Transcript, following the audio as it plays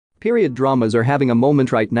Period dramas are having a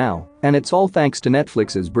moment right now, and it's all thanks to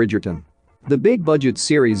Netflix's Bridgerton. The big-budget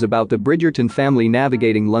series about the Bridgerton family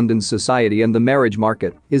navigating London's society and the marriage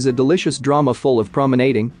market is a delicious drama full of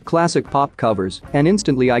promenading, classic pop covers, and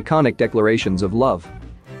instantly iconic declarations of love.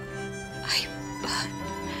 I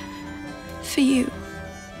burn for you.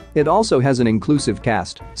 It also has an inclusive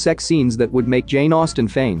cast, sex scenes that would make Jane Austen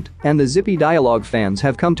famed, and the zippy dialogue fans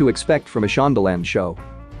have come to expect from a Shondaland show.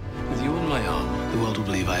 With you in my arm, the world will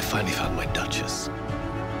believe I have finally found my Duchess.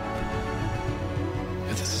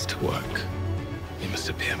 If this is to work, you must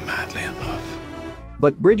appear madly in love.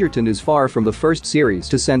 But Bridgerton is far from the first series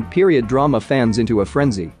to send period drama fans into a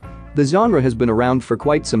frenzy. The genre has been around for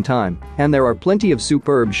quite some time, and there are plenty of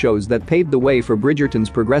superb shows that paved the way for Bridgerton's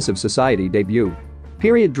progressive society debut.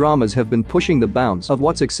 Period dramas have been pushing the bounds of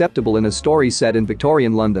what's acceptable in a story set in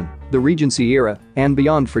Victorian London, the Regency era, and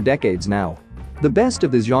beyond for decades now. The best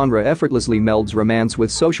of the genre effortlessly melds romance with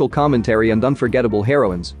social commentary and unforgettable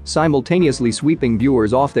heroines, simultaneously sweeping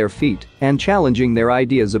viewers off their feet and challenging their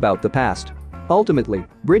ideas about the past. Ultimately,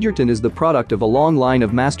 Bridgerton is the product of a long line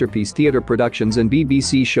of masterpiece theatre productions and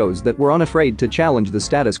BBC shows that were unafraid to challenge the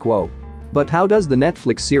status quo. But how does the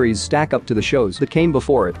Netflix series stack up to the shows that came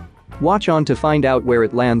before it? Watch on to find out where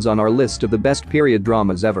it lands on our list of the best period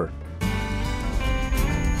dramas ever.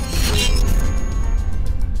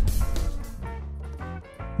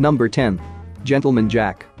 Number 10. Gentleman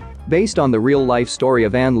Jack. Based on the real-life story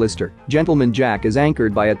of Anne Lister, Gentleman Jack is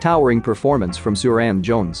anchored by a towering performance from Suranne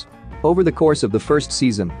Jones. Over the course of the first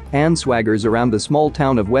season, Anne swaggers around the small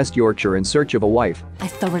town of West Yorkshire in search of a wife. I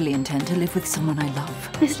thoroughly intend to live with someone I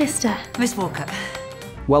love. Miss Lister. Miss Walker.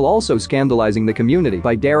 While also scandalizing the community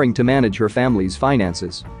by daring to manage her family's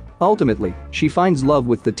finances. Ultimately, she finds love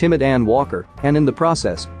with the timid Anne Walker, and in the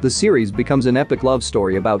process, the series becomes an epic love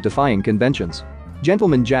story about defying conventions.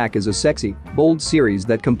 Gentleman Jack is a sexy, bold series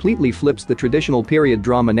that completely flips the traditional period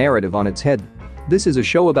drama narrative on its head. This is a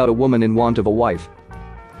show about a woman in want of a wife.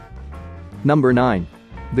 Number 9.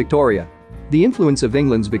 Victoria. The influence of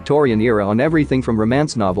England's Victorian era on everything from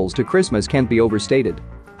romance novels to Christmas can't be overstated.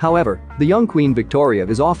 However, the young Queen Victoria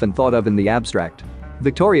is often thought of in the abstract.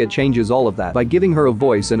 Victoria changes all of that by giving her a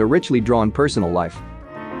voice and a richly drawn personal life.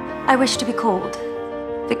 I wish to be called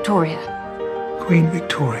Victoria. Queen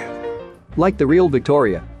Victoria. Like the real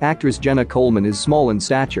Victoria, actress Jenna Coleman is small in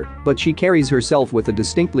stature, but she carries herself with a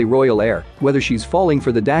distinctly royal air, whether she's falling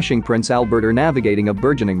for the dashing Prince Albert or navigating a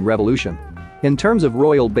burgeoning revolution. In terms of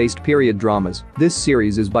royal-based period dramas, this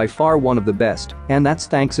series is by far one of the best, and that's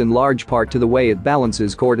thanks in large part to the way it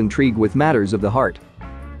balances court intrigue with matters of the heart.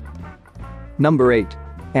 Number 8.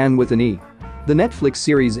 Anne with an E. The Netflix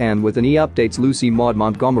series Anne with an E updates Lucy Maud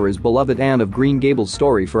Montgomery's beloved Anne of Green Gables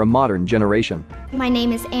story for a modern generation. My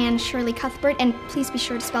name is Anne Shirley Cuthbert, and please be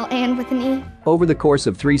sure to spell Anne with an E. Over the course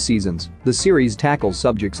of 3 seasons, the series tackles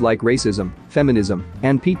subjects like racism, feminism,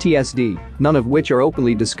 and PTSD, none of which are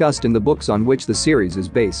openly discussed in the books on which the series is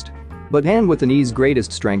based. But Anne with an E's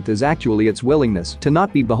greatest strength is actually its willingness to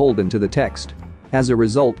not be beholden to the text. As a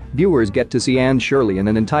result, viewers get to see Anne Shirley in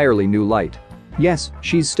an entirely new light. Yes,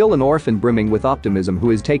 she's still an orphan brimming with optimism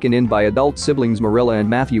who is taken in by adult siblings Marilla and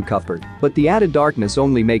Matthew Cuthbert, but the added darkness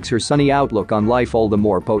only makes her sunny outlook on life all the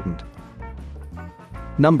more potent.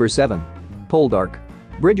 Number 7. Poldark.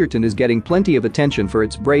 Bridgerton is getting plenty of attention for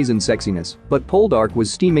its brazen sexiness, but Poldark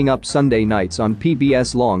was steaming up Sunday nights on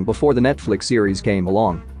PBS long before the Netflix series came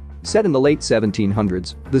along. Set in the late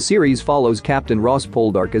 1700s, the series follows Captain Ross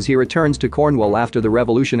Poldark as he returns to Cornwall after the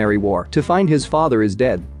Revolutionary War to find his father is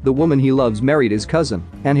dead, the woman he loves married his cousin,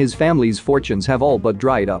 and his family's fortunes have all but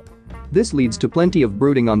dried up. This leads to plenty of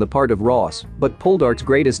brooding on the part of Ross, but Poldark's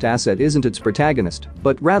greatest asset isn't its protagonist,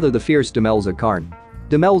 but rather the fierce Demelza Carn.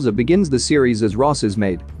 Demelza begins the series as Ross's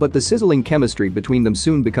maid, but the sizzling chemistry between them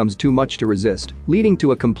soon becomes too much to resist, leading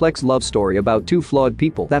to a complex love story about 2 flawed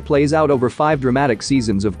people that plays out over 5 dramatic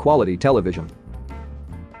seasons of quality television.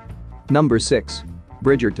 Number 6.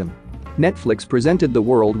 Bridgerton. Netflix presented the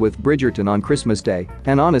world with Bridgerton on Christmas Day,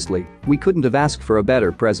 and honestly, we couldn't have asked for a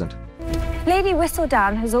better present. Lady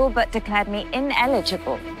Whistledown has all but declared me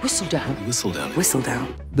ineligible. Whistledown. Whistledown.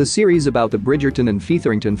 Whistledown. The series about the Bridgerton and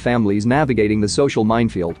Featherington families navigating the social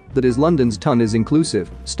minefield that is London's ton is inclusive,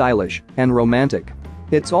 stylish, and romantic.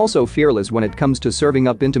 It's also fearless when it comes to serving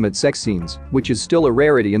up intimate sex scenes, which is still a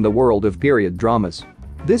rarity in the world of period dramas.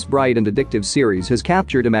 This bright and addictive series has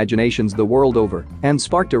captured imaginations the world over and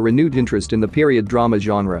sparked a renewed interest in the period drama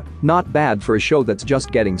genre, not bad for a show that's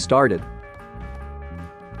just getting started.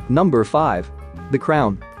 Number 5. The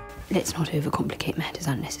Crown. Let's not overcomplicate matters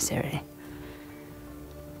unnecessarily.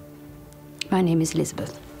 My name is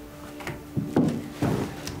Elizabeth.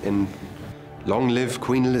 In Long live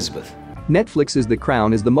Queen Elizabeth. Netflix's The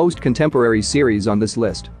Crown is the most contemporary series on this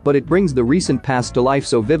list, but it brings the recent past to life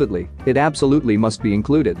so vividly, it absolutely must be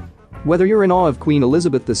included. Whether you're in awe of Queen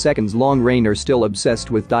Elizabeth II's long reign or still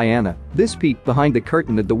obsessed with Diana, this peek behind the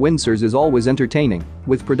curtain at the Windsors is always entertaining,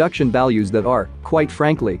 with production values that are, quite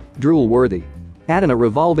frankly, drool-worthy. Add in a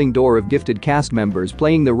revolving door of gifted cast members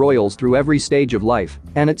playing the royals through every stage of life,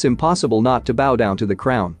 and it's impossible not to bow down to The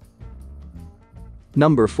Crown.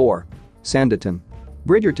 Number 4. Sanditon.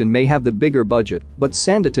 Bridgerton may have the bigger budget, but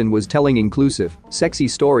Sanditon was telling inclusive, sexy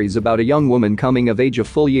stories about a young woman coming of age a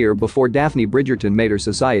full year before Daphne Bridgerton made her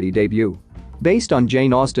society debut. Based on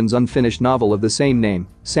Jane Austen's unfinished novel of the same name,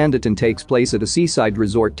 Sanditon takes place at a seaside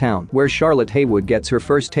resort town where Charlotte Haywood gets her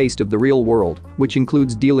first taste of the real world, which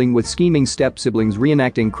includes dealing with scheming step-siblings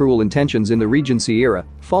reenacting cruel intentions in the Regency era,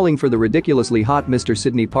 falling for the ridiculously hot Mr.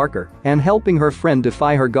 Sidney Parker, and helping her friend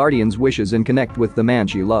defy her guardian's wishes and connect with the man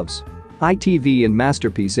she loves. ITV and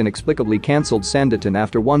Masterpiece inexplicably cancelled Sanditon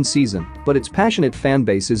after one season, but its passionate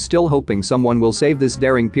fanbase is still hoping someone will save this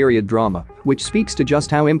daring period drama, which speaks to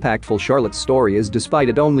just how impactful Charlotte's story is despite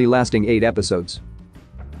it only lasting 8 episodes.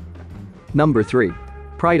 Number 3.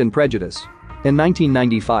 Pride and Prejudice. In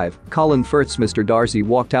 1995, Colin Firth's Mr. Darcy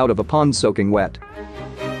walked out of a pond soaking wet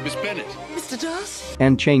Miss Bennet. Mr. Darcy.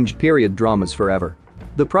 and changed period dramas forever.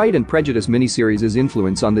 The Pride and Prejudice miniseries'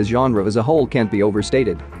 influence on this genre as a whole can't be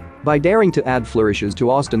overstated. By daring to add flourishes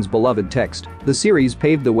to Austen's beloved text, the series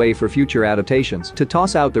paved the way for future adaptations to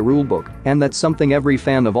toss out the rulebook, and that's something every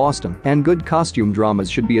fan of Austen and good costume dramas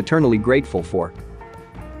should be eternally grateful for.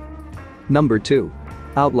 Number 2.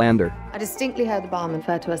 Outlander. I distinctly heard the barman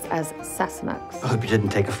refer to us as Sassenachs. I hope you didn't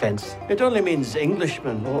take offense. It only means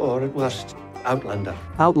Englishman, or at worst, Outlander.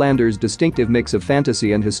 Outlander's distinctive mix of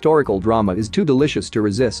fantasy and historical drama is too delicious to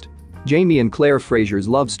resist. Jamie and Claire Fraser's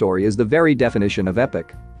love story is the very definition of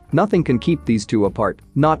epic. Nothing can keep these two apart,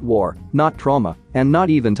 not war, not trauma, and not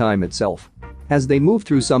even time itself. As they move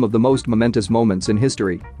through some of the most momentous moments in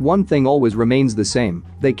history, one thing always remains the same: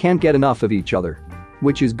 they can't get enough of each other.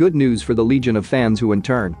 Which is good news for the legion of fans who in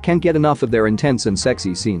turn can't get enough of their intense and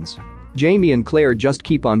sexy scenes. Jamie and Claire just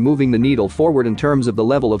keep on moving the needle forward in terms of the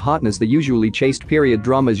level of hotness the usually chaste period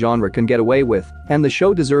drama genre can get away with, and the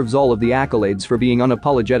show deserves all of the accolades for being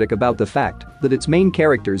unapologetic about the fact that its main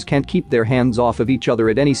characters can't keep their hands off of each other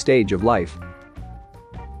at any stage of life.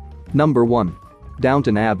 Number 1.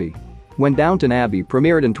 Downton Abbey. When Downton Abbey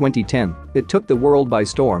premiered in 2010, it took the world by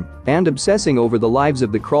storm, and obsessing over the lives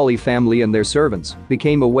of the Crawley family and their servants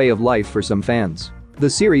became a way of life for some fans. The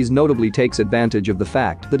series notably takes advantage of the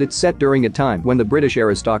fact that it's set during a time when the British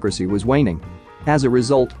aristocracy was waning. As a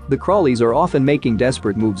result, the Crawleys are often making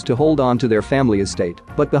desperate moves to hold on to their family estate,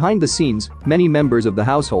 but behind the scenes, many members of the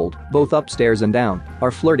household, both upstairs and down, are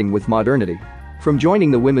flirting with modernity. From joining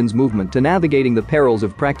the women's movement to navigating the perils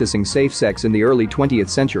of practicing safe sex in the early 20th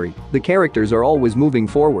century, the characters are always moving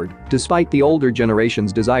forward, despite the older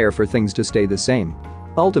generation's desire for things to stay the same.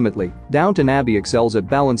 Ultimately, Downton Abbey excels at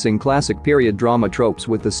balancing classic period drama tropes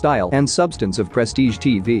with the style and substance of prestige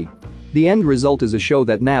TV. The end result is a show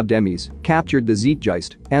that nabbed Emmys, captured the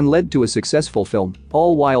Zeitgeist, and led to a successful film,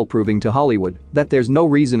 all while proving to Hollywood that there's no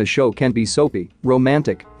reason a show can't be soapy,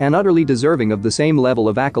 romantic, and utterly deserving of the same level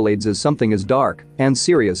of accolades as something as dark and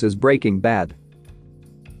serious as Breaking Bad.